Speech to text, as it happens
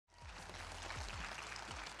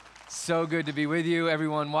So good to be with you,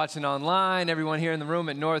 everyone watching online, everyone here in the room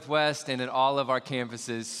at Northwest and at all of our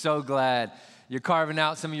campuses. So glad you're carving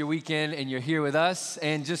out some of your weekend and you're here with us.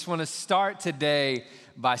 And just want to start today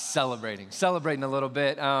by celebrating a little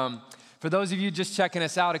bit. For those of you just checking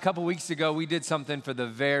us out, a couple weeks ago, we did something for the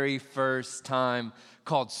very first time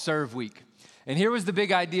called Serve Week. And here was the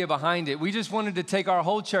big idea behind it. We just wanted to take our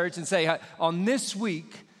whole church and say, on this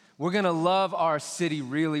week, we're going to love our city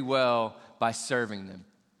really well by serving them.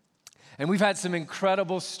 And we've had some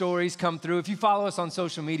incredible stories come through. If you follow us on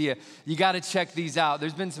social media, you got to check these out.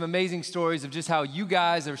 There's been some amazing stories of just how you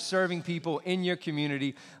guys are serving people in your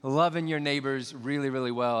community, loving your neighbors really,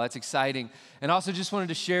 really well. That's exciting. And also just wanted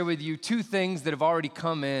to share with you two things that have already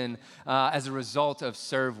come in as a result of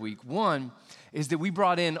Serve Week. One is that we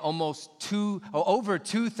brought in over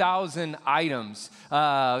 2,000 items,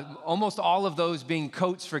 almost all of those being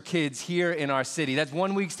coats for kids here in our city. That's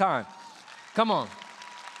 1 week's time. Come on.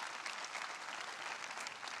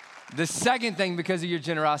 The second thing, because of your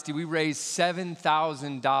generosity, we raised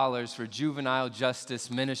 $7,000 for Juvenile Justice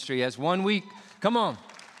Ministry as 1 week. Come on.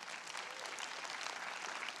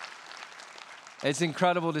 It's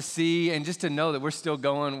incredible to see and just to know that we're still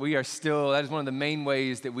going. That is one of the main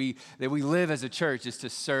ways that we live as a church, is to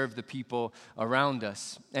serve the people around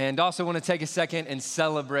us. And also want to take a second and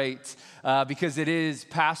celebrate because it is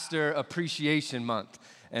Pastor Appreciation Month.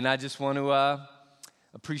 And I just want to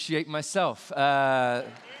appreciate myself.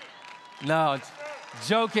 No,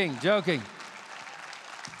 joking.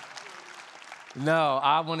 No,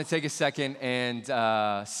 I want to take a second and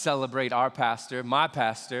celebrate our pastor, my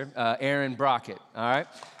pastor, Aaron Brockett, all right?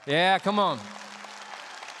 Yeah, come on.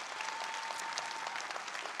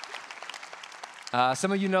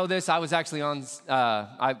 Some of you know this. I was actually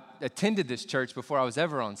I attended this church before I was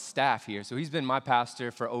ever on staff here. So he's been my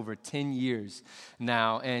pastor for over 10 years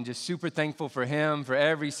now, and just super thankful for him for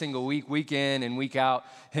every single week in and week out,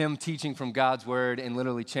 him teaching from God's word and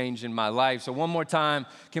literally changing my life. So one more time,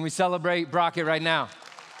 can we celebrate Brockett right now?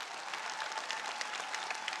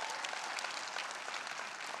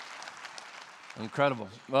 Incredible.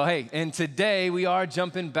 Well, hey, and today we are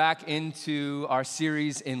jumping back into our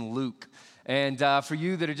series in Luke. And for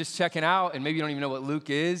you that are just checking out, and maybe you don't even know what Luke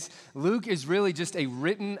is really just a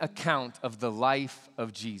written account of the life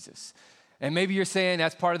of Jesus. And maybe you're saying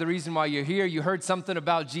that's part of the reason why you're here. You heard something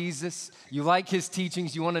about Jesus. You like his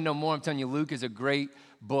teachings. You want to know more. I'm telling you, Luke is a great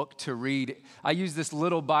book to read. I use this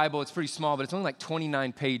little Bible. It's pretty small, but it's only like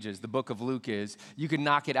 29 pages, the book of Luke is. You can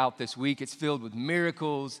knock it out this week. It's filled with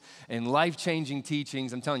miracles and life-changing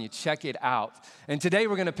teachings. I'm telling you, check it out. And today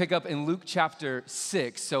we're going to pick up in Luke chapter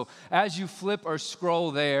 6. So as you flip or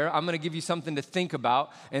scroll there, I'm going to give you something to think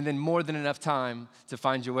about and then more than enough time to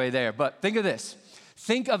find your way there. But think of this.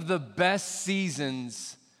 Think of the best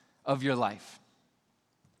seasons of your life.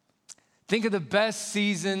 Think of the best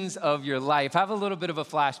seasons of your life. Have a little bit of a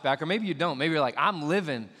flashback, or maybe you don't. Maybe you're like, I'm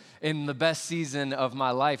living in the best season of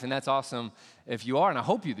my life, and that's awesome if you are, and I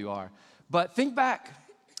hope you are. But think back.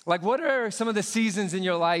 Like, what are some of the seasons in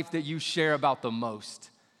your life that you share about the most?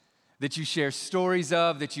 That you share stories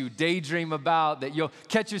of, that you daydream about, that you'll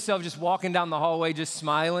catch yourself just walking down the hallway just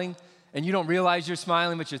smiling, and you don't realize you're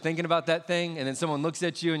smiling, but you're thinking about that thing, and then someone looks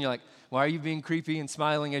at you, and you're like, why are you being creepy and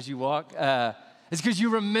smiling as you walk? It's because you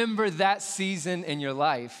remember that season in your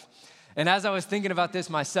life. And as I was thinking about this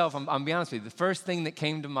myself, I'm be honest with you, the first thing that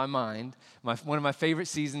came to my mind, one of my favorite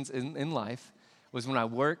seasons in life, was when I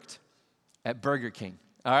worked at Burger King,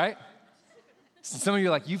 all right? So some of you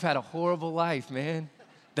are like, you've had a horrible life, man.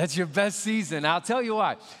 That's your best season. I'll tell you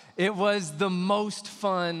why. It was the most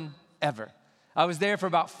fun ever. I was there for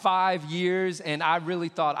about 5 years, and I really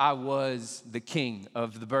thought I was the king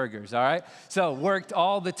of the burgers, all right? So worked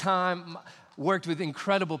all the time. Worked with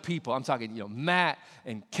incredible people. I'm talking, Matt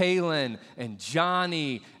and Kaylin and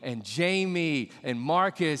Johnny and Jamie and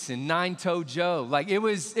Marcus and Nine Toe Joe. Like it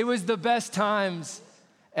was the best times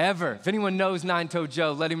ever. If anyone knows Nine Toe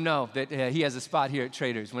Joe, let him know that he has a spot here at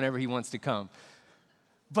Traders whenever he wants to come.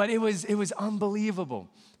 But it was unbelievable.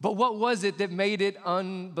 But what was it that made it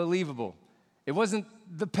unbelievable? It wasn't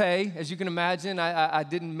the pay, as you can imagine. I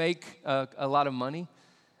didn't make a lot of money.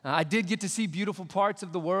 I did get to see beautiful parts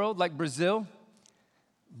of the world like Brazil,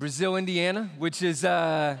 Indiana, which is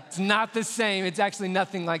it's not the same. It's actually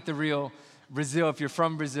nothing like the real Brazil. If you're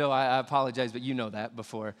from Brazil, I apologize, but you know that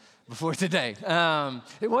before today.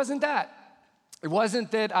 It wasn't that. It wasn't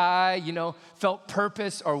that I, felt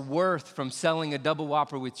purpose or worth from selling a double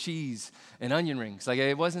Whopper with cheese and onion rings. Like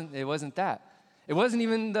it wasn't that. It wasn't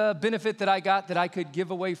even the benefit that I got that I could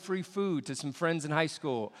give away free food to some friends in high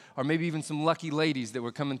school or maybe even some lucky ladies that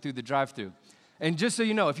were coming through the drive-thru. And just so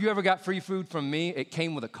you know, if you ever got free food from me, it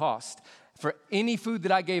came with a cost. For any food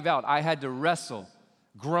that I gave out, I had to wrestle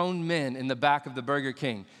grown men in the back of the Burger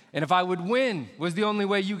King. And if I would win was the only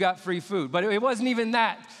way you got free food. But it wasn't even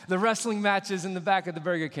that, the wrestling matches in the back of the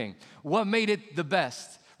Burger King. What made it the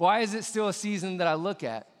best? Why is it still a season that I look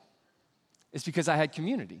at? It's because I had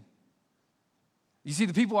community. You see,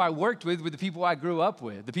 the people I worked with were the people I grew up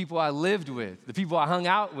with, the people I lived with, the people I hung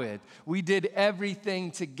out with. We did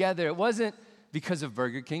everything together. It wasn't because of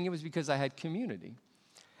Burger King, it was because I had community.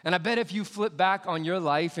 And I bet if you flip back on your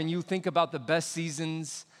life and you think about the best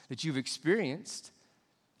seasons that you've experienced,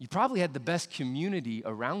 you probably had the best community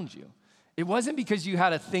around you. It wasn't because you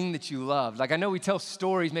had a thing that you loved. Like I know we tell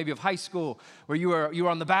stories maybe of high school where you were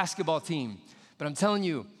on the basketball team, but I'm telling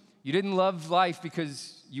you, you didn't love life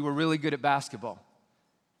because you were really good at basketball.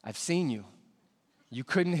 I've seen you. You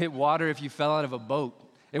couldn't hit water if you fell out of a boat.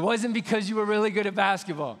 It wasn't because you were really good at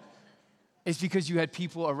basketball. It's because you had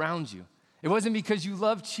people around you. It wasn't because you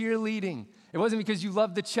loved cheerleading. It wasn't because you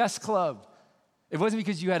loved the chess club. It wasn't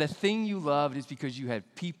because you had a thing you loved. It's because you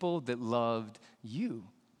had people that loved you.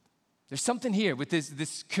 There's something here with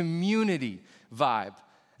this community vibe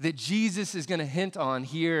that Jesus is going to hint on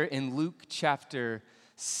here in Luke chapter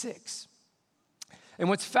 6. And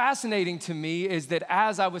what's fascinating to me is that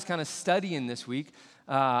as I was kind of studying this week,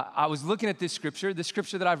 I was looking at this scripture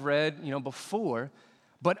that I've read, before,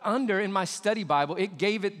 but in my study Bible, it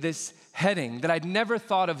gave it this heading that I'd never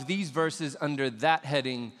thought of these verses under that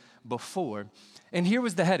heading before. And here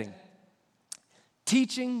was the heading: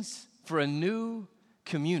 Teachings for a New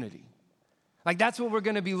Community. Like that's what we're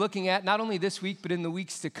going to be looking at, not only this week, but in the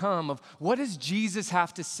weeks to come, of what does Jesus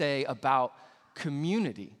have to say about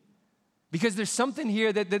community? Because there's something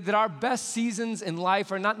here that our best seasons in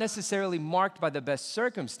life are not necessarily marked by the best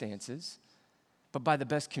circumstances, but by the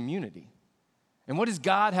best community. And what does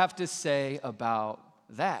God have to say about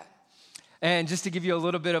that? And just to give you a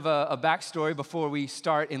little bit of a backstory before we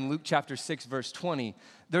start in Luke chapter 6, verse 20,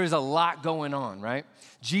 there is a lot going on, right?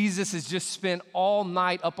 Jesus has just spent all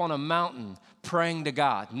night up on a mountain praying to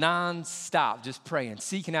God, nonstop, just praying,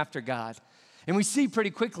 seeking after God. And we see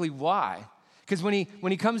pretty quickly why. Because when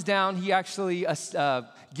he comes down, he actually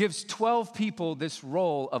gives 12 people this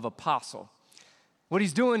role of apostle. What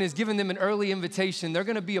he's doing is giving them an early invitation. They're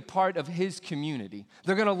going to be a part of his community.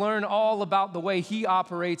 They're going to learn all about the way he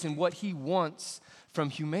operates and what he wants from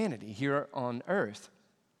humanity here on earth.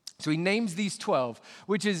 So he names these 12,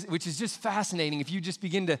 which is just fascinating if you just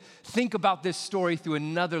begin to think about this story through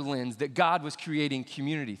another lens that God was creating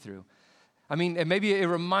community through. I mean, and maybe it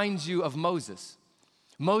reminds you of Moses.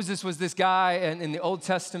 Moses was this guy in the Old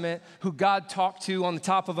Testament who God talked to on the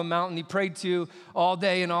top of a mountain. He prayed to all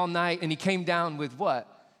day and all night, and he came down with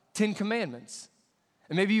what? 10 commandments.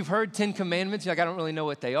 And maybe you've heard 10 commandments. You're like, I don't really know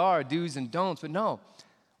what they are, do's and don'ts. But no,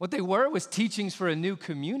 what they were was teachings for a new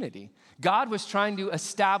community. God was trying to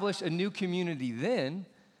establish a new community then,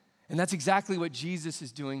 and that's exactly what Jesus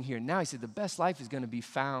is doing here now. He said the best life is going to be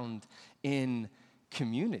found in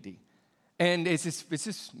community. And it's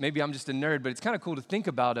just, maybe I'm just a nerd, but it's kind of cool to think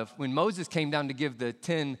about of when Moses came down to give the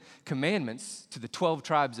 10 commandments to the 12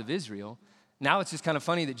 tribes of Israel. Now it's just kind of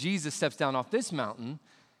funny that Jesus steps down off this mountain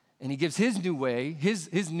and he gives his new way,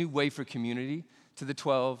 his new way for community to the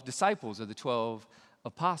 12 disciples or the 12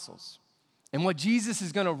 apostles. And what Jesus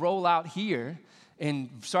is going to roll out here,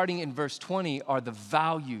 starting in verse 20, are the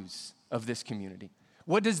values of this community.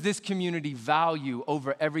 What does this community value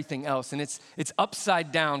over everything else? And it's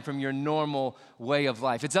upside down from your normal way of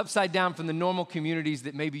life. It's upside down from the normal communities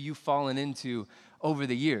that maybe you've fallen into over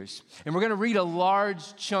the years. And we're going to read a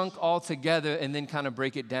large chunk all together and then kind of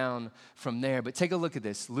break it down from there. But take a look at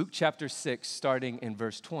this. Luke chapter 6, starting in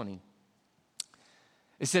verse 20.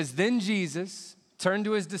 It says, Then Jesus turned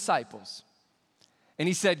to his disciples and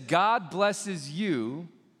he said, God blesses you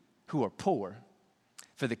who are poor,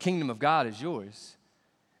 for the kingdom of God is yours.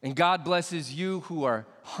 And God blesses you who are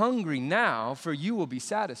hungry now, for you will be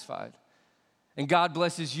satisfied. And God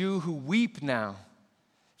blesses you who weep now,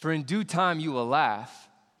 for in due time you will laugh.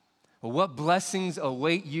 Well, what blessings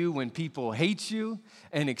await you when people hate you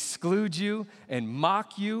and exclude you and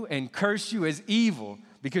mock you and curse you as evil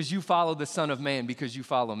because you follow the Son of Man, because you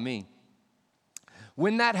follow me.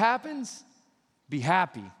 When that happens, be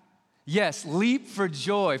happy. Yes, leap for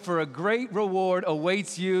joy, for a great reward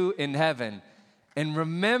awaits you in heaven. And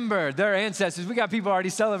remember, their ancestors, we got people already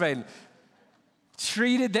celebrating,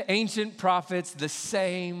 treated the ancient prophets the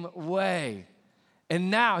same way.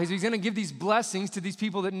 And now he's going to give these blessings to these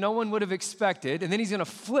people that no one would have expected. And then he's going to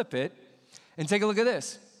flip it and take a look at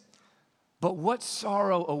this. But what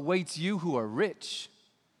sorrow awaits you who are rich?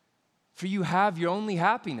 For you have your only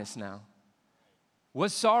happiness now.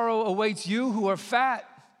 What sorrow awaits you who are fat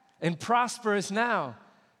and prosperous now,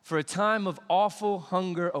 for a time of awful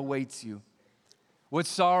hunger awaits you. What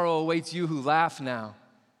sorrow awaits you who laugh now,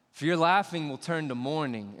 for your laughing will turn to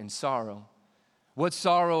mourning and sorrow. What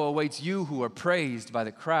sorrow awaits you who are praised by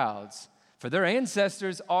the crowds, for their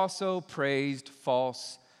ancestors also praised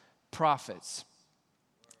false prophets.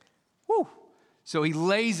 Woo! So he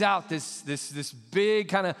lays out this big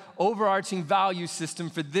kind of overarching value system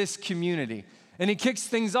for this community. And he kicks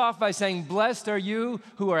things off by saying, blessed are you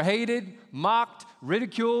who are hated, mocked,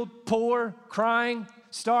 ridiculed, poor, crying,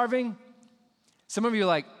 starving. Some of you are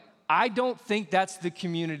like, I don't think that's the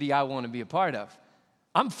community I want to be a part of.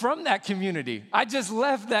 I'm from that community. I just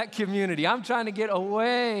left that community. I'm trying to get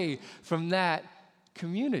away from that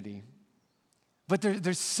community. But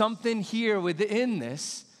there's something here within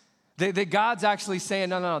this that God's actually saying,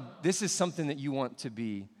 no, this is something that you want to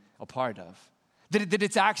be a part of. That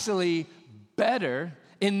it's actually better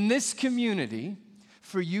in this community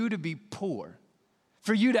for you to be poor,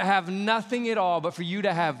 for you to have nothing at all, but for you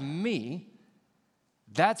to have me.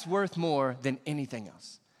 That's worth more than anything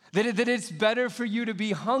else. That it's better for you to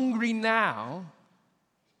be hungry now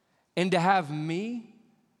and to have me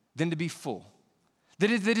than to be full.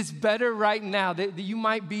 That it's better right now that you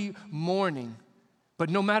might be mourning, but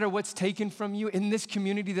no matter what's taken from you, in this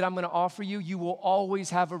community that I'm gonna offer you, you will always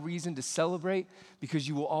have a reason to celebrate because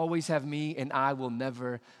you will always have me and I will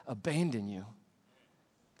never abandon you.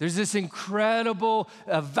 There's this incredible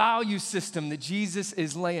value system that Jesus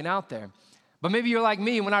is laying out there. But maybe you're like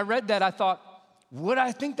me, and when I read that, I thought, would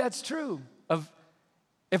I think that's true?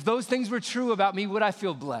 If those things were true about me, would I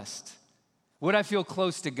feel blessed? Would I feel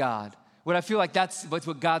close to God? Would I feel like that's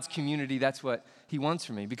what God's community, that's what he wants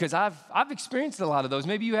from me? Because I've experienced a lot of those.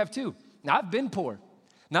 Maybe you have too. Now, I've been poor.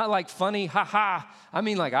 Not like funny, ha. I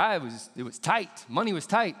mean, like it was tight. Money was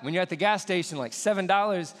tight. When you're at the gas station, like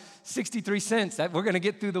 $7.63, we're gonna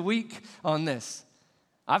get through the week on this.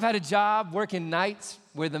 I've had a job working nights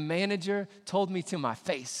where the manager told me to my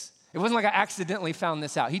face. It wasn't like I accidentally found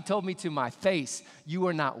this out. He told me to my face, you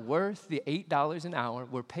are not worth the $8 an hour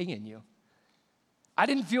we're paying you. I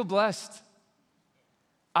didn't feel blessed.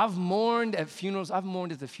 I've mourned at funerals. I've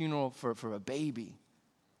mourned at the funeral for a baby.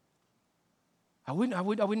 I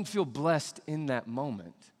wouldn't feel blessed in that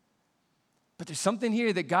moment. But there's something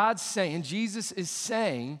here that God's saying, Jesus is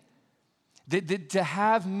saying, that to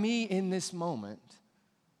have me in this moment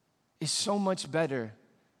is so much better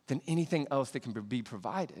than anything else that can be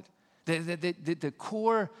provided. The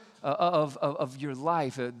core of your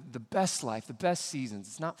life, the best seasons,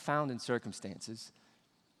 it's not found in circumstances,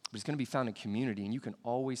 but it's gonna be found in community, and you can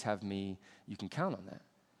always have me, you can count on that.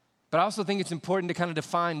 But I also think it's important to kind of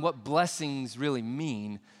define what blessings really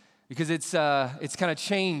mean, because it's kind of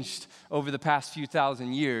changed over the past few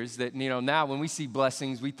thousand years that, now when we see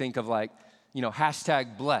blessings, we think of like,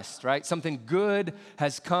 hashtag blessed, right? Something good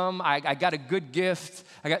has come. I got a good gift.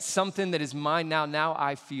 I got something that is mine now. Now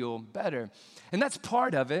I feel better. And that's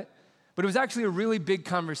part of it. But it was actually a really big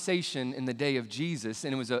conversation in the day of Jesus.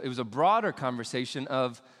 And it was a broader conversation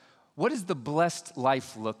of what does the blessed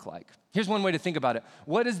life look like? Here's one way to think about it.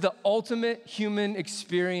 What does the ultimate human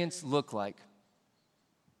experience look like?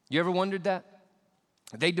 You ever wondered that?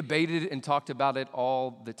 They debated and talked about it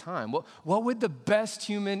all the time. What would the best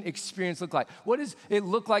human experience look like? What does it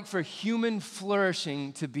look like for human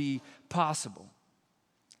flourishing to be possible?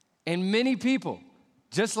 And many people,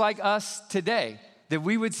 just like us today, that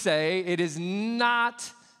we would say it is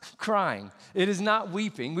not crying, it is not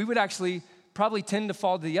weeping. We would actually probably tend to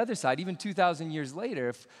fall to the other side, even 2,000 years later,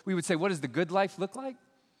 if we would say, what does the good life look like?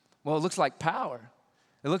 Well, it looks like power.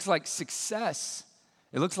 It looks like success.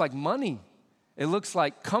 It looks like money. It looks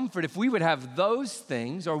like comfort. If we would have those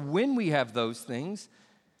things, or when we have those things,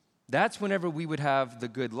 that's whenever we would have the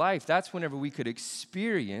good life. That's whenever we could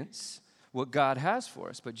experience what God has for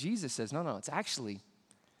us. But Jesus says, no,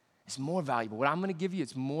 it's more valuable. What I'm going to give you,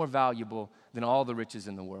 it's more valuable than all the riches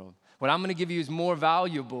in the world. What I'm going to give you is more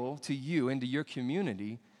valuable to you and to your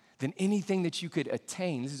community than anything that you could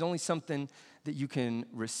attain. This is only something that you can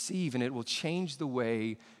receive, and it will change the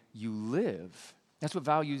way you live. That's what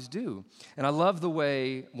values do. And I love the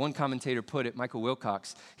way one commentator put it, Michael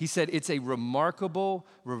Wilcox. He said, it's a remarkable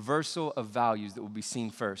reversal of values that will be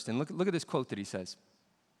seen first. And look at this quote that he says.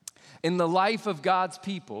 In the life of God's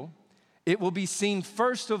people, it will be seen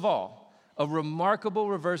first of all, a remarkable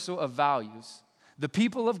reversal of values. The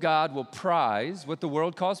people of God will prize what the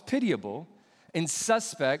world calls pitiable and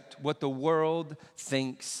suspect what the world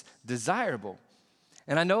thinks desirable.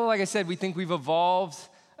 And I know, like I said, we think we've evolved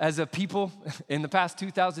as a people in the past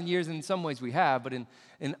 2,000 years. In some ways we have, but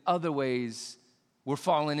in other ways, we're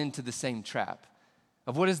falling into the same trap.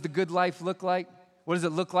 of what does the good life look like? What does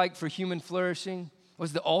it look like for human flourishing?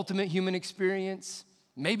 What's the ultimate human experience?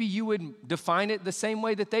 Maybe you would define it the same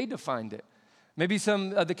way that they defined it. Maybe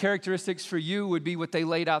some of the characteristics for you would be what they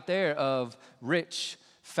laid out there of rich,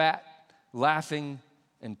 fat, laughing,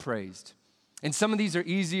 and praised. And some of these are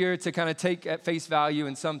easier to kind of take at face value,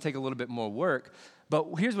 and some take a little bit more work. But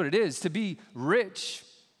here's what it is. To be rich,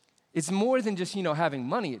 it's more than just, having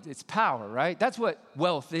money. It's power, right? That's what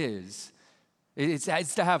wealth is.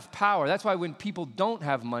 It's to have power. That's why when people don't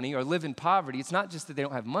have money or live in poverty, it's not just that they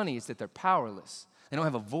don't have money, it's that they're powerless. They don't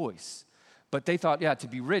have a voice. But they thought, to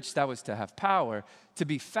be rich, that was to have power. To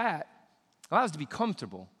be fat, well, that was to be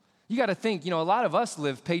comfortable. You got to think, a lot of us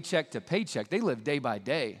live paycheck to paycheck. They live day by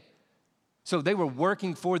day. So they were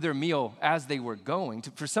working for their meal as they were going.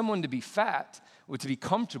 For someone to be fat, or to be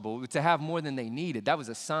comfortable, to have more than they needed, that was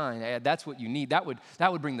a sign. That's what you need. That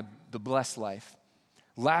would bring the blessed life.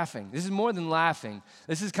 Laughing. This is more than laughing.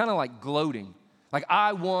 This is kind of like gloating. Like,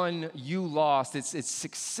 I won, you lost. It's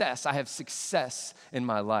success. I have success in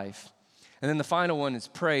my life. And then the final one is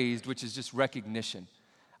praised, which is just recognition.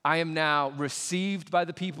 I am now received by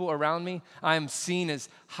the people around me. I am seen as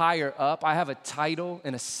higher up. I have a title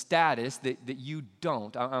and a status that you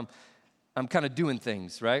don't. I'm kind of doing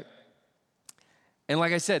things, right? And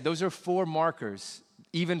like I said, those are 4 markers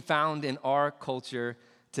even found in our culture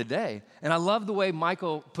today. And I love the way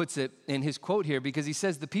Michael puts it in his quote here, because he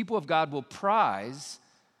says the people of God will prize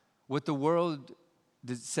what the world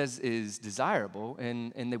says is desirable,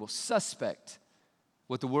 and they will suspect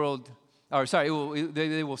what the world,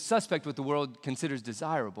 they will suspect what the world considers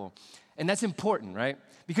desirable. And that's important, right?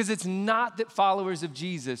 Because it's not that followers of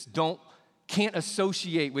Jesus can't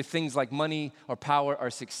associate with things like money or power or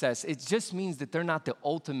success. It just means that they're not the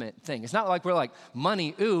ultimate thing. It's not like we're like,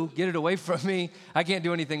 money, ooh, get it away from me. I can't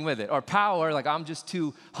do anything with it. Or power, like I'm just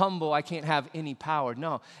too humble. I can't have any power.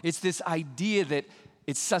 No, it's this idea that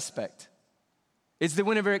it's suspect. It's that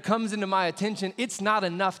whenever it comes into my attention, it's not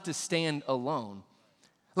enough to stand alone.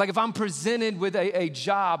 Like if I'm presented with a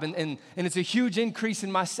job and it's a huge increase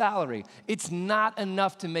in my salary, it's not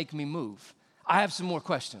enough to make me move. I have some more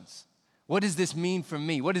questions. What does this mean for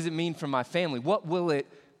me? What does it mean for my family? What will it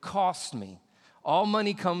cost me? All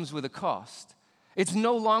money comes with a cost. It's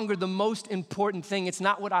no longer the most important thing. It's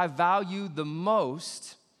not what I value the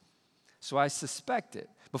most, so I suspect it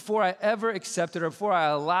before I ever accept it or before I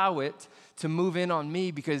allow it to move in on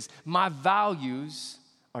me, because my values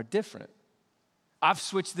are different. I've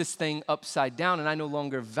switched this thing upside down, and I no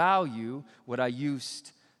longer value what I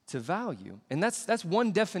used to value. And that's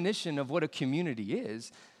one definition of what a community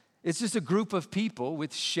is. It's just a group of people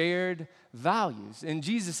with shared values. And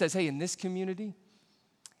Jesus says, hey, in this community,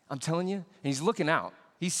 I'm telling you, and he's looking out.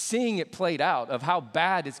 He's seeing it played out of how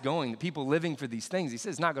bad it's going, the people living for these things. He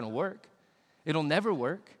says it's not going to work. It'll never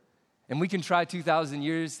work. And we can try 2,000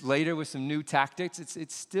 years later with some new tactics.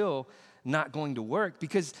 It's still not going to work,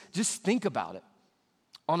 because just think about it.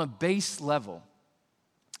 On a base level,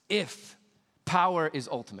 if power is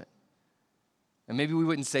ultimate, and maybe we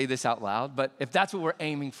wouldn't say this out loud, but if that's what we're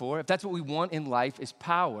aiming for, if that's what we want in life is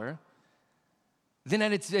power, then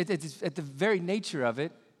at the very nature of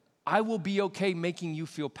it, I will be okay making you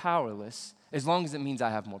feel powerless as long as it means I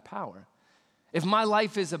have more power. If my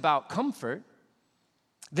life is about comfort,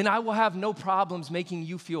 then I will have no problems making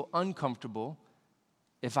you feel uncomfortable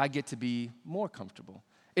if I get to be more comfortable.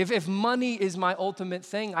 If money is my ultimate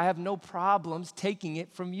thing, I have no problems taking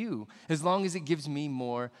it from you as long as it gives me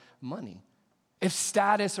more money. If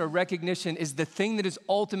status or recognition is the thing that is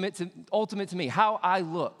ultimate to me, how I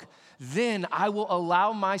look, then I will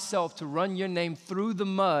allow myself to run your name through the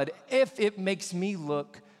mud if it makes me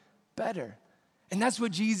look better. And that's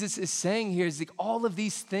what Jesus is saying here, is like all of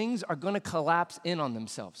these things are gonna collapse in on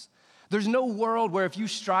themselves. There's no world where if you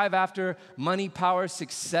strive after money, power,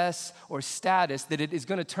 success, or status, that it is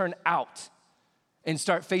gonna turn out and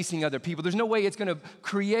start facing other people. There's no way it's gonna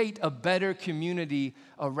create a better community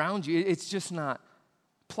around you. It's just not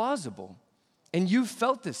plausible. And you've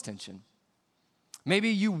felt this tension. Maybe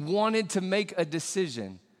you wanted to make a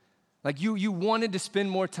decision. Like you wanted to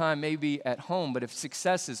spend more time maybe at home, but if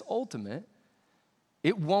success is ultimate,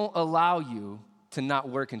 it won't allow you to not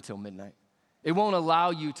work until midnight. It won't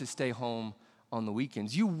allow you to stay home on the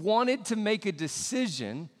weekends. You wanted to make a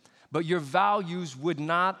decision, but your values would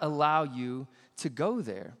not allow you to go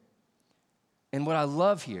there. And what I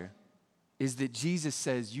love here is that Jesus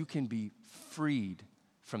says you can be freed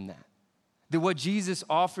from that. that what Jesus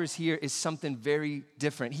offers here is something very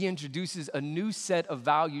different. He introduces a new set of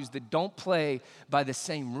values that don't play by the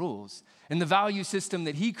same rules. And the value system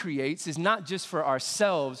that he creates is not just for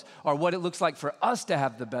ourselves or what it looks like for us to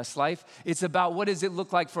have the best life. It's about what does it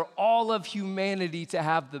look like for all of humanity to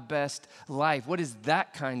have the best life. What does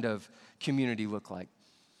that kind of community look like?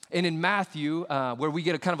 And in Matthew, where we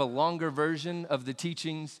get a kind of a longer version of the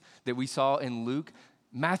teachings that we saw in Luke,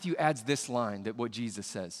 Matthew adds this line that what Jesus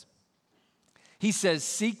says. He says,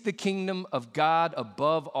 seek the kingdom of God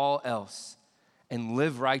above all else and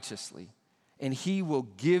live righteously, and he will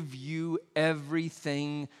give you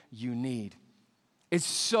everything you need. It's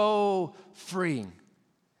so freeing,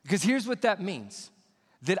 because here's what that means,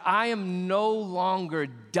 that I am no longer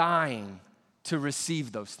dying to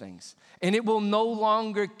receive those things. And it will no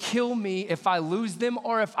longer kill me if I lose them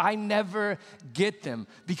or if I never get them,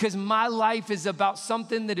 because my life is about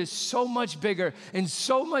something that is so much bigger and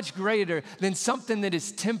so much greater than something that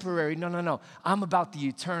is temporary. No. I'm about the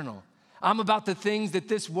eternal. I'm about the things that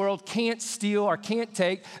this world can't steal or can't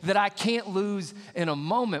take, that I can't lose in a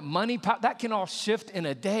moment. Money, that can all shift in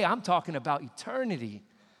a day. I'm talking about eternity.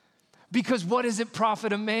 Because what does it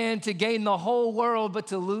profit a man to gain the whole world but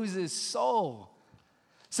to lose his soul?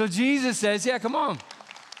 So Jesus says, yeah, come on.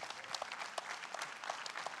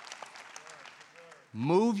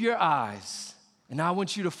 Move your eyes, and I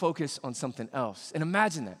want you to focus on something else. And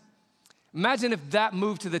imagine that. Imagine if that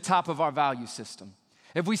moved to the top of our value system.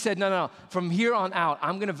 If we said, no, from here on out,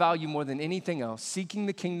 I'm gonna value more than anything else, seeking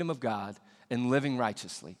the kingdom of God and living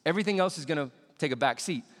righteously. Everything else is gonna take a back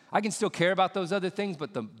seat. I can still care about those other things,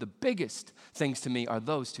 but the biggest things to me are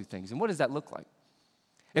those two things. And what does that look like?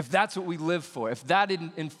 If that's what we live for, if that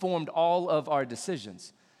informed all of our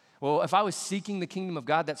decisions. Well, if I was seeking the kingdom of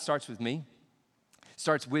God, that starts with me.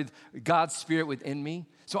 Starts with God's Spirit within me.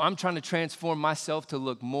 So I'm trying to transform myself to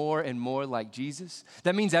look more and more like Jesus.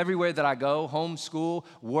 That means everywhere that I go, home, school,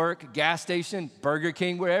 work, gas station, Burger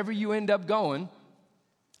King, wherever you end up going,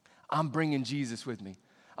 I'm bringing Jesus with me.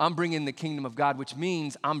 I'm bringing the kingdom of God, which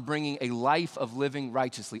means I'm bringing a life of living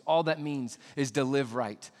righteously. All that means is to live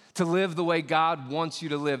right, to live the way God wants you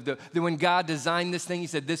to live. That when God designed this thing, he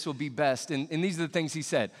said, this will be best. And these are the things he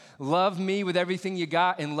said. Love me with everything you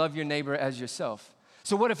got and love your neighbor as yourself.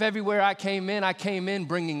 So what if everywhere I came in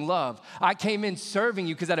bringing love? I came in serving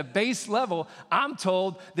you, because at a base level, I'm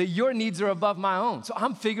told that your needs are above my own. So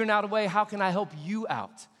I'm figuring out a way, how can I help you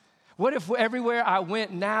out? What if everywhere I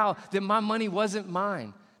went now that my money wasn't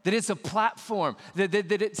mine? That it's a platform, that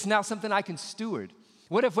it's now something I can steward.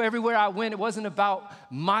 What if everywhere I went, it wasn't about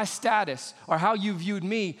my status or how you viewed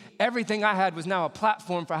me? Everything I had was now a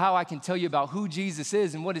platform for how I can tell you about who Jesus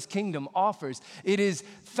is and what his kingdom offers. It is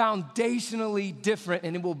foundationally different,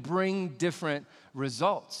 and it will bring different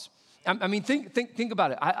results. I mean, think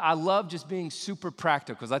about it. I love just being super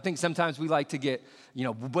practical, because I think sometimes we like to get,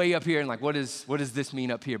 way up here and like, what does this mean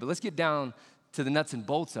up here? But let's get down to the nuts and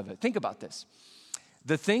bolts of it. Think about this.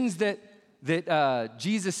 The things that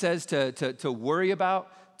Jesus says to worry about,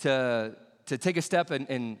 to take a step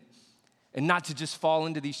and not to just fall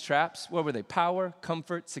into these traps, what were they? Power,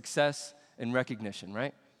 comfort, success, and recognition,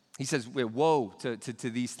 right? He says, woe to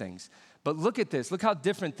these things. But look at this. Look how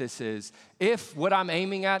different this is. If what I'm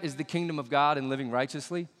aiming at is the kingdom of God and living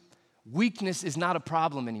righteously, weakness is not a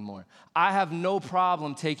problem anymore. I have no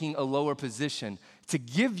problem taking a lower position to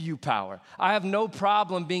give you power. I have no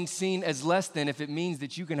problem being seen as less than if it means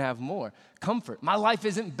that you can have more. Comfort. My life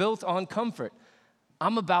isn't built on comfort.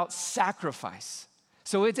 I'm about sacrifice.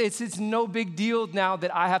 So it's no big deal now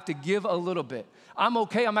that I have to give a little bit. I'm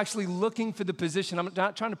okay. I'm actually looking for the position. I'm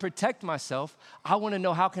not trying to protect myself. I want to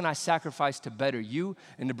know, how can I sacrifice to better you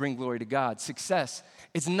and to bring glory to God? Success.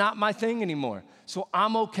 It's not my thing anymore. So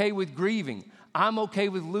I'm okay with grieving. I'm okay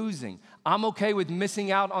with losing. I'm okay with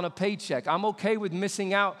missing out on a paycheck. I'm okay with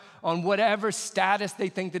missing out on whatever status they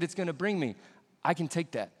think that it's going to bring me. I can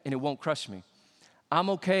take that, and it won't crush me. I'm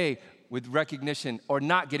okay with recognition or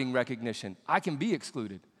not getting recognition. I can be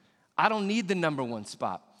excluded. I don't need the number one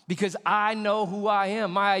spot, because I know who I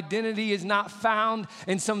am. My identity is not found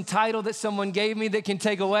in some title that someone gave me that can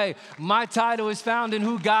take away. My title is found in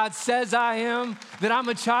who God says I am, that I'm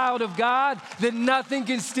a child of God, that nothing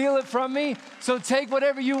can steal it from me. So take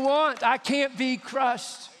whatever you want. I can't be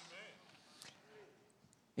crushed.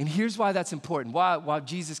 And here's why that's important, why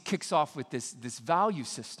Jesus kicks off with this value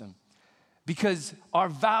system. Because our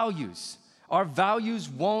values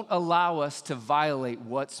won't allow us to violate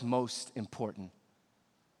what's most important.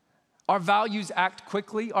 Our values act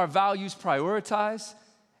quickly, our values prioritize,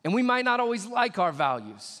 and we might not always like our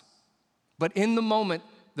values, but in the moment,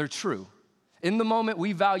 they're true. In the moment,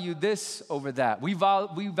 we value this over that. We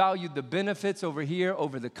value the benefits over here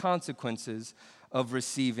over the consequences of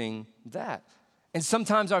receiving that. And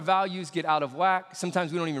sometimes our values get out of whack.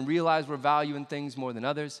 Sometimes we don't even realize we're valuing things more than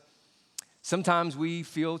others. Sometimes we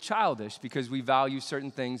feel childish because we value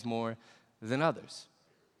certain things more than others.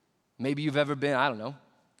 Maybe you've ever been, I don't know,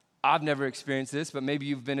 I've never experienced this, but maybe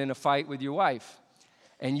you've been in a fight with your wife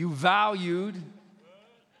and you valued,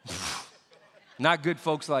 not good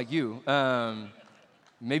folks like you,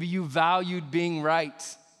 maybe you valued being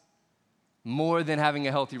right more than having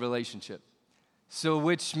a healthy relationship. So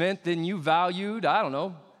which meant then you valued, I don't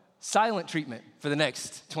know, silent treatment for the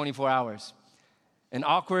next 24 hours. And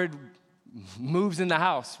awkward moves in the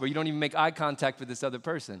house where you don't even make eye contact with this other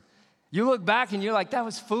person. You look back and you're like, that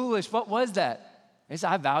was foolish. What was that? It's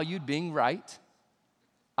I valued being right.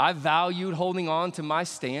 I valued holding on to my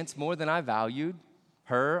stance more than I valued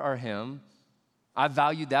her or him. I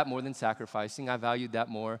valued that more than sacrificing. I valued that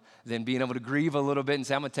more than being able to grieve a little bit and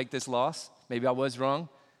say, I'm gonna take this loss. Maybe I was wrong.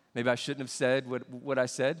 Maybe I shouldn't have said what I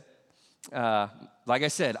said. Like I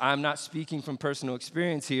said, I'm not speaking from personal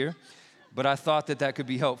experience here, but I thought that could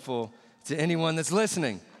be helpful to anyone that's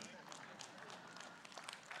listening.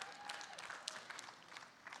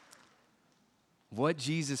 What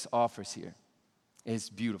Jesus offers here is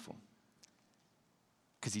beautiful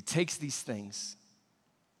because he takes these things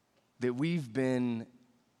that we've been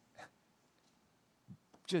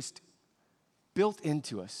just built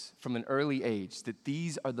into us from an early age, that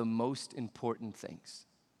these are the most important things.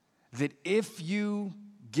 That if you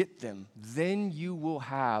get them, then you will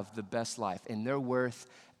have the best life, and they're worth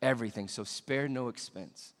everything, so spare no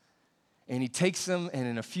expense. And he takes them and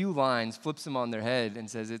in a few lines flips them on their head and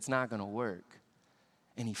says, it's not gonna work.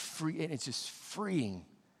 And it's just freeing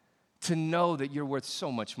to know that you're worth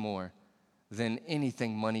so much more than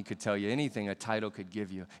anything money could tell you, anything a title could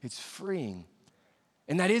give you. It's freeing.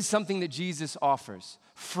 And that is something that Jesus offers,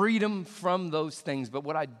 freedom from those things. But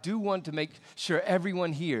what I do want to make sure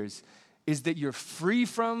everyone hears is that you're free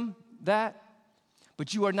from that,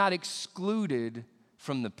 but you are not excluded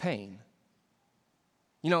from the pain.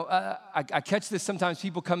 You know, I catch this sometimes.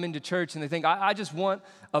 People come into church and they think, I just want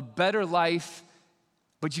a better life,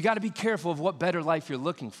 but you got to be careful of what better life you're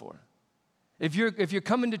looking for. If you're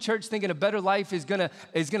coming to church thinking a better life is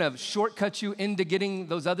gonna shortcut you into getting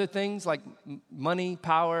those other things like money,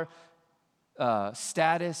 power,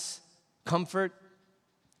 status, comfort,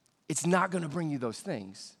 it's not gonna bring you those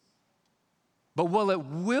things. But what it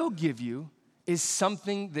will give you is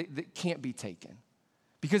something that can't be taken.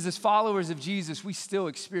 Because as followers of Jesus, we still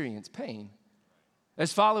experience pain.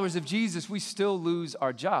 As followers of Jesus, we still lose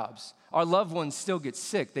our jobs. Our loved ones still get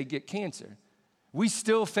sick, they get cancer. We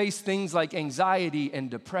still face things like anxiety and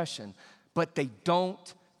depression, but they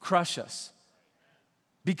don't crush us.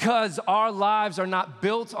 Because our lives are not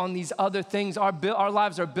built on these other things. Our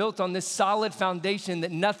lives are built on this solid foundation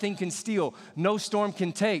that nothing can steal, no storm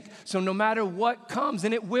can take. So no matter what comes,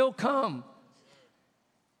 and it will come,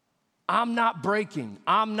 I'm not breaking,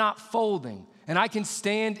 I'm not folding. And I can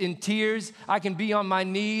stand in tears, I can be on my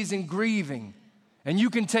knees and grieving. And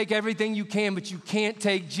you can take everything you can, but you can't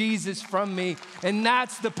take Jesus from me. And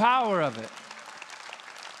that's the power of it.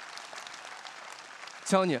 I'm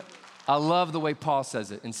telling you, I love the way Paul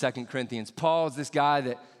says it in 2 Corinthians. Paul is this guy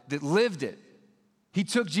that lived it. He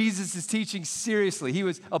took Jesus' teaching seriously. He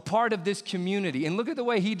was a part of this community. And look at the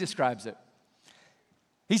way he describes it.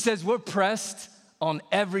 He says, we're pressed on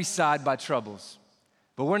every side by troubles,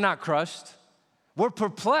 but we're not crushed. We're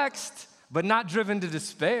perplexed, but not driven to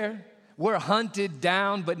despair. We're hunted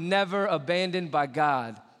down, but never abandoned by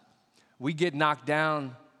God. We get knocked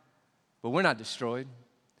down, but we're not destroyed.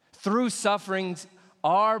 Through sufferings,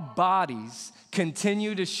 our bodies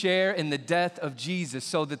continue to share in the death of Jesus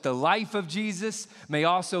so that the life of Jesus may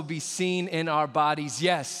also be seen in our bodies.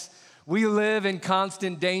 Yes, we live in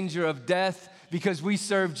constant danger of death because we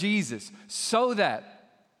serve Jesus, so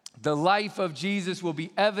that the life of Jesus will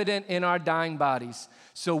be evident in our dying bodies.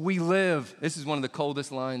 So we live, this is one of the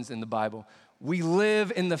coldest lines in the Bible, we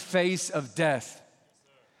live in the face of death.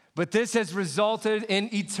 But this has resulted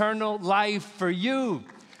in eternal life for you.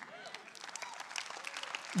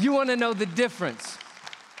 You want to know the difference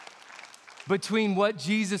between what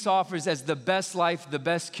Jesus offers as the best life, the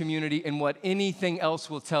best community, and what anything else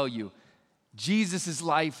will tell you. Jesus'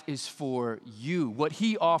 life is for you. What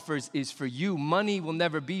he offers is for you. Money will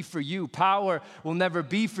never be for you. Power will never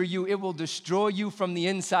be for you. It will destroy you from the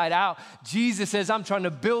inside out. Jesus says, I'm trying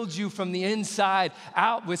to build you from the inside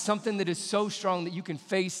out with something that is so strong that you can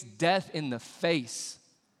face death in the face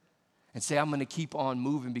and say, I'm gonna keep on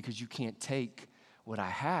moving because you can't take what I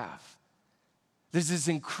have. There's this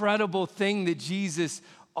incredible thing that Jesus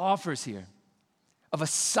offers here of a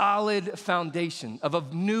solid foundation, of a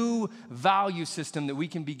new value system that we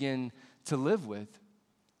can begin to live with.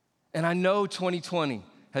 And I know 2020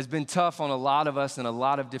 has been tough on a lot of us in a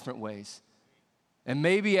lot of different ways. And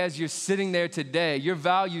maybe as you're sitting there today, your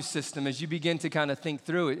value system, as you begin to kind of think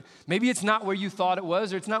through it, maybe it's not where you thought it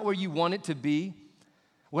was, or it's not where you want it to be.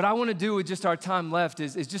 What I want to do with just our time left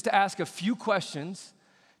is just to ask a few questions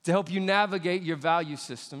to help you navigate your value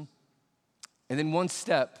system, and then one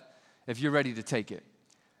step if you're ready to take it.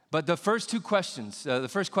 But the first two questions, the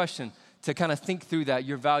first question to kind of think through that,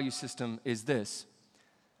 your value system, is this.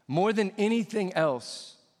 More than anything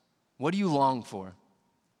else, what do you long for?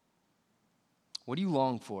 What do you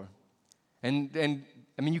long for? And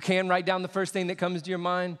I mean, you can write down the first thing that comes to your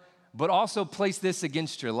mind, but also place this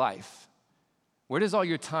against your life. Where does all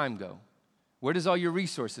your time go? Where does all your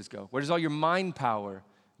resources go? Where does all your mind power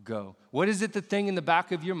go? What is it, the thing in the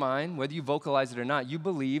back of your mind, whether you vocalize it or not, you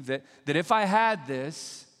believe that if I had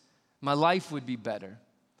this, my life would be better.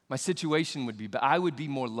 My situation would be better. I would be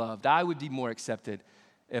more loved. I would be more accepted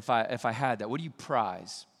if I had that. What do you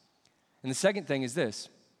prize? And the second thing is this.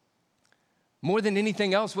 More than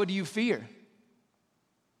anything else, what do you fear?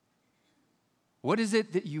 What is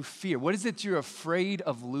it that you fear? What is it you're afraid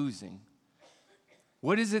of losing?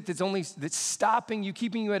 What is it that's stopping you,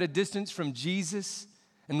 keeping you at a distance from Jesus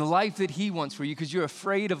and the life that he wants for you because you're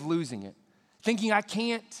afraid of losing it? Thinking, I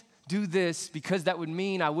can't do this because that would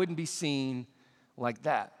mean I wouldn't be seen like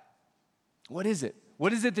that. What is it?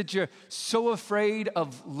 What is it that you're so afraid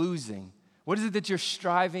of losing? What is it that you're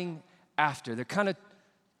striving after? They're kind of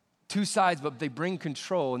two sides, but they bring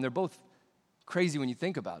control, and they're both crazy when you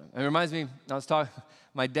think about them. It reminds me, I was talking,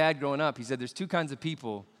 my dad growing up, he said there's two kinds of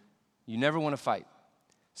people you never want to fight.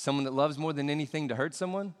 Someone that loves more than anything to hurt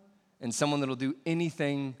someone, and someone that'll do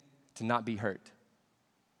anything to not be hurt.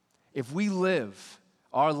 If we live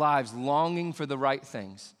our lives longing for the right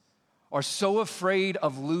things, are so afraid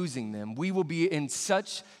of losing them, we will be in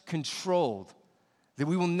such control that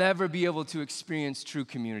we will never be able to experience true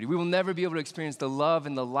community. We will never be able to experience the love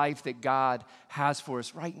and the life that God has for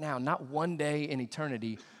us right now, not one day in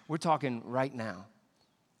eternity. We're talking right now.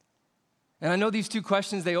 And I know these two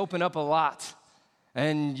questions, they open up a lot,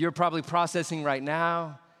 and you're probably processing right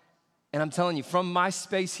now. And I'm telling you, from my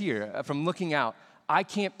space here, from looking out, I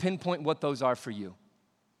can't pinpoint what those are for you.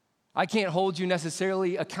 I can't hold you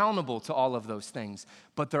necessarily accountable to all of those things,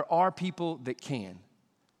 but there are people that can.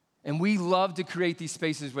 And we love to create these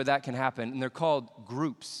spaces where that can happen, and they're called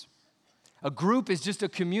groups. A group is just a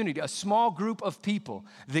community, a small group of people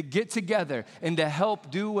that get together and to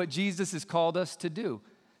help do what Jesus has called us to do.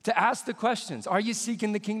 To ask the questions, are you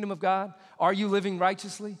seeking the kingdom of God? Are you living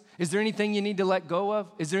righteously? Is there anything you need to let go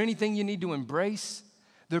of? Is there anything you need to embrace?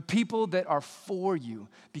 There are people that are for you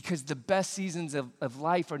because the best seasons of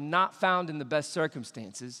life are not found in the best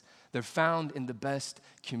circumstances. They're found in the best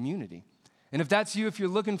community. And if that's you, if you're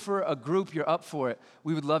looking for a group, you're up for it,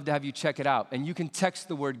 we would love to have you check it out. And you can text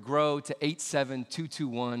the word GROW to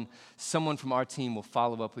 87221. Someone from our team will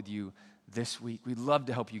follow up with you this week. We'd love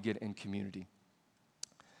to help you get in community.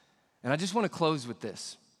 And I just want to close with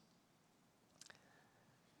this.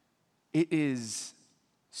 It is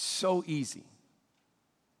so easy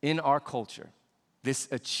in our culture, this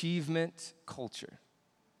achievement culture,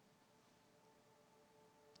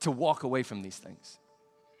 to walk away from these things.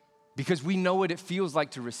 Because we know what it feels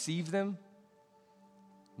like to receive them.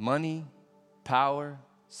 Money, power,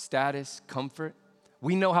 status, comfort.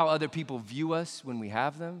 We know how other people view us when we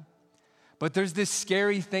have them. But there's this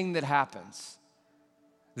scary thing that happens.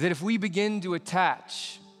 That if we begin to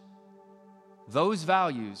attach those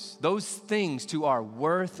values, those things to our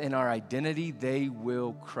worth and our identity, they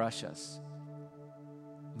will crush us.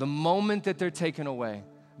 The moment that they're taken away,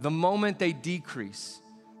 the moment they decrease,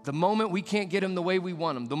 the moment we can't get them the way we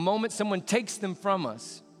want them, the moment someone takes them from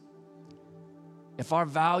us, if our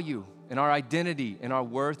value and our identity and our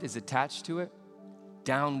worth is attached to it,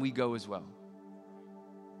 down we go as well.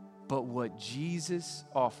 But what Jesus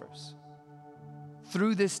offers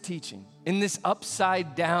through this teaching, in this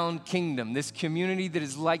upside down kingdom, this community that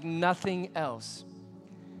is like nothing else,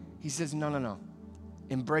 he says, no.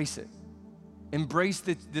 Embrace it. Embrace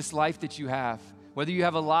this life that you have. Whether you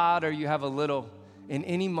have a lot or you have a little, in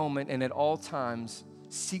any moment and at all times,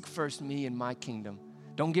 seek first me and my kingdom.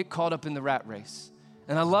 Don't get caught up in the rat race.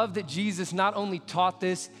 And I love that Jesus not only taught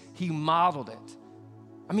this, he modeled it.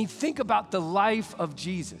 I mean, think about the life of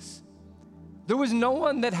Jesus. There was no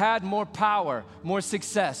one that had more power, more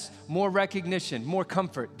success, more recognition, more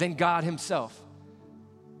comfort than God himself.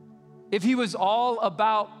 If he was all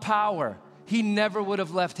about power, he never would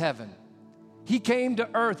have left heaven. He came to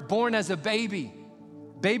earth born as a baby.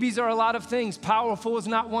 Babies are a lot of things. Powerful is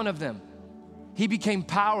not one of them. He became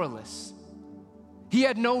powerless. He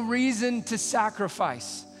had no reason to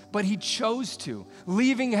sacrifice, but he chose to,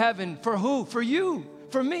 leaving heaven for who? For you,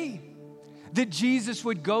 for me. That Jesus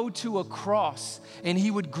would go to a cross and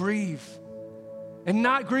he would grieve and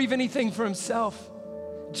not grieve anything for himself.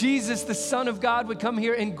 Jesus, the Son of God, would come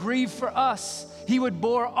here and grieve for us. He would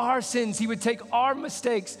bore our sins. He would take our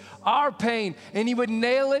mistakes, our pain, and he would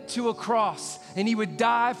nail it to a cross and he would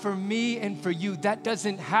die for me and for you. That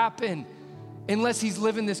doesn't happen unless he's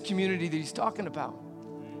living this community that he's talking about.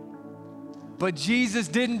 But Jesus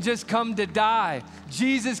didn't just come to die.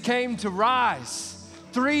 Jesus came to rise.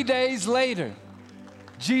 3 days later,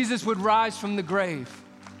 Jesus would rise from the grave,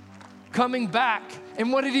 coming back.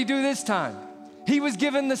 And what did he do this time? He was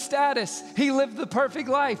given the status. He lived the perfect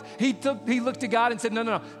life. He looked to God and said,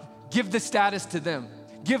 no, give the status to them.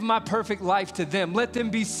 Give my perfect life to them. Let them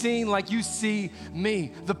be seen like you see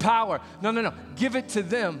me. The power, no, give it to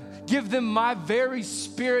them. Give them my very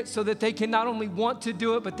spirit so that they can not only want to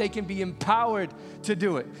do it, but they can be empowered to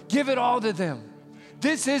do it. Give it all to them.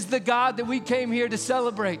 This is the God that we came here to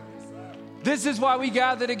celebrate. This is why we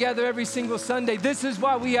gather together every single Sunday. This is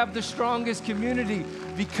why we have the strongest community,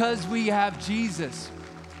 because we have Jesus.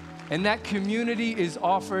 And that community is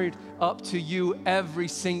offered up to you every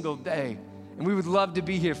single day. And we would love to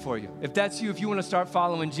be here for you. If that's you, if you want to start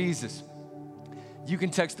following Jesus, you can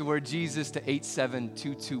text the word Jesus to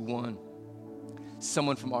 87221.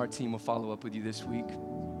 Someone from our team will follow up with you this week.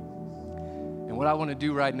 And what I want to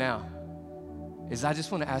do right now is I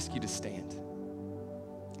just want to ask you to stand.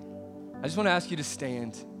 I just want to ask you to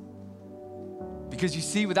stand, because you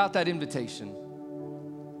see, without that invitation,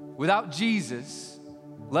 without Jesus,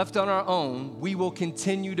 left on our own, we will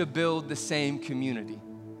continue to build the same community.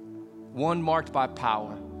 One marked by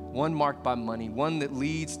power, one marked by money, one that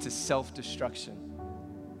leads to self-destruction.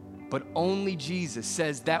 But only Jesus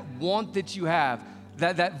says that want that you have,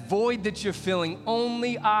 that void that you're feeling,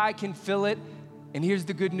 only I can fill it. And here's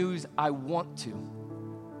the good news, I want to.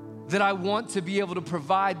 That I want to be able to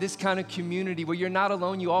provide this kind of community where you're not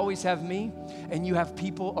alone, you always have me, and you have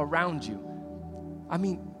people around you. I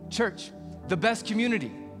mean, church, the best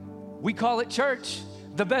community, we call it church.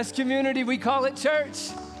 The best community, we call it church.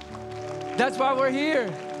 That's why we're here.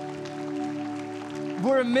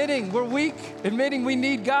 We're admitting we're weak, admitting we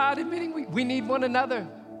need God, admitting we need one another.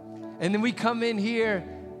 And then we come in here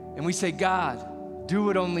and we say, God, do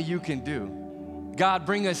what only you can do. God,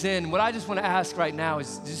 bring us in. What I just want to ask right now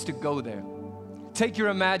is just to go there. Take your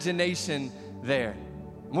imagination there.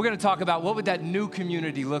 And we're going to talk about what would that new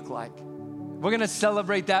community look like. We're going to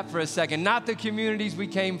celebrate that for a second. Not the communities we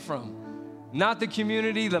came from. Not the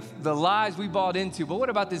community, the lies we bought into. But what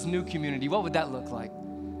about this new community? What would that look like?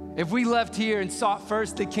 If we left here and sought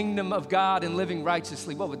first the kingdom of God and living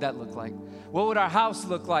righteously, what would that look like? What would our house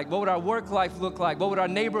look like? What would our work life look like? What would our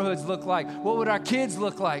neighborhoods look like? What would our kids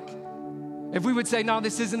look like? If we would say, no,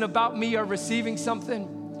 this isn't about me or receiving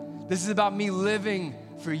something. This is about me living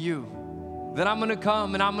for you. Then I'm gonna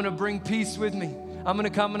come and I'm gonna bring peace with me. I'm gonna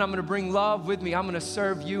come and I'm gonna bring love with me. I'm gonna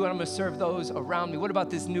serve you and I'm gonna serve those around me. What about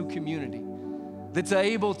this new community that's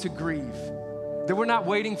able to grieve? That we're not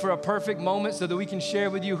waiting for a perfect moment so that we can share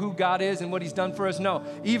with you who God is and what he's done for us. No,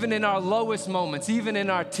 even in our lowest moments, even in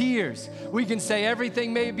our tears, we can say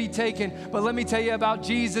everything may be taken, but let me tell you about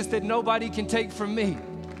Jesus that nobody can take from me.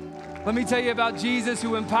 Let me tell you about Jesus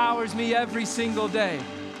who empowers me every single day.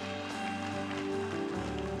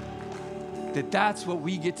 That's what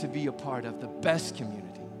we get to be a part of, the best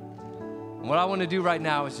community. And what I want to do right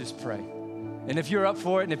now is just pray. And if you're up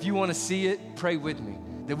for it and if you want to see it, pray with me.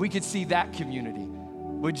 That we could see that community.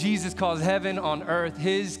 What Jesus calls heaven on earth,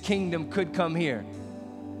 his kingdom could come here.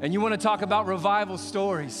 And you want to talk about revival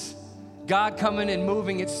stories. God coming and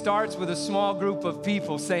moving, it starts with a small group of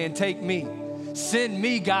people saying, take me. Send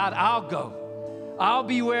me, God, I'll go. I'll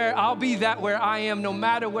be that where I am, no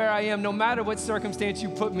matter where I am, no matter what circumstance you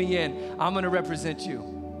put me in, I'm gonna represent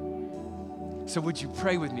you. So would you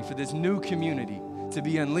pray with me for this new community to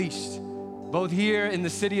be unleashed, both here in the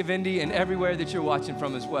city of Indy and everywhere that you're watching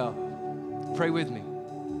from as well. Pray with me.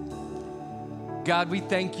 God, we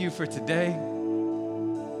thank you for today.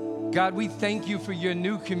 God, we thank you for your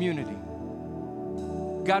new community.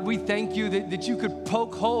 God, we thank you that you could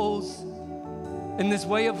poke holes in this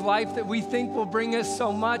way of life that we think will bring us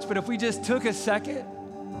so much, but if we just took a second,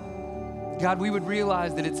 God, we would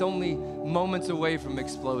realize that it's only moments away from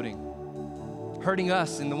exploding, hurting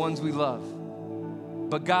us and the ones we love.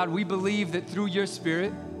 But God, we believe that through your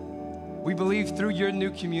Spirit, we believe through your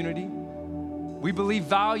new community, We believe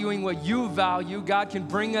valuing what you value, God can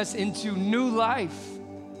bring us into new life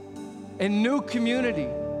and new community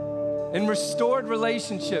and restored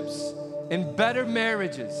relationships and better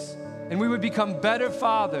marriages. And we would become better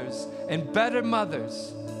fathers and better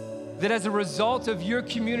mothers. That as a result of your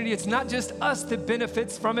community, it's not just us that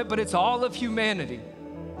benefits from it, but it's all of humanity.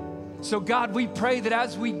 So God, we pray that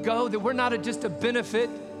as we go, that we're not just a benefit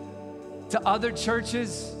to other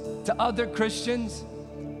churches, to other Christians,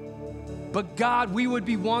 but God, we would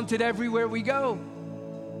be wanted everywhere we go.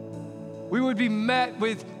 We would be met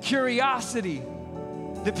with curiosity,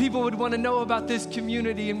 that people would want to know about this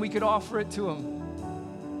community and we could offer it to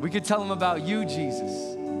them. We could tell them about you,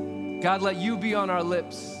 Jesus. God, let you be on our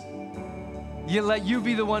lips. Let you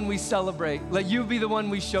be the one we celebrate. Let you be the one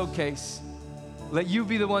we showcase. Let you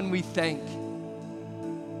be the one we thank.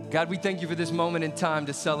 God, we thank you for this moment in time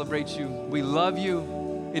to celebrate you. We love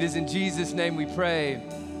you. It is in Jesus' name we pray.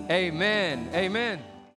 Amen. Amen.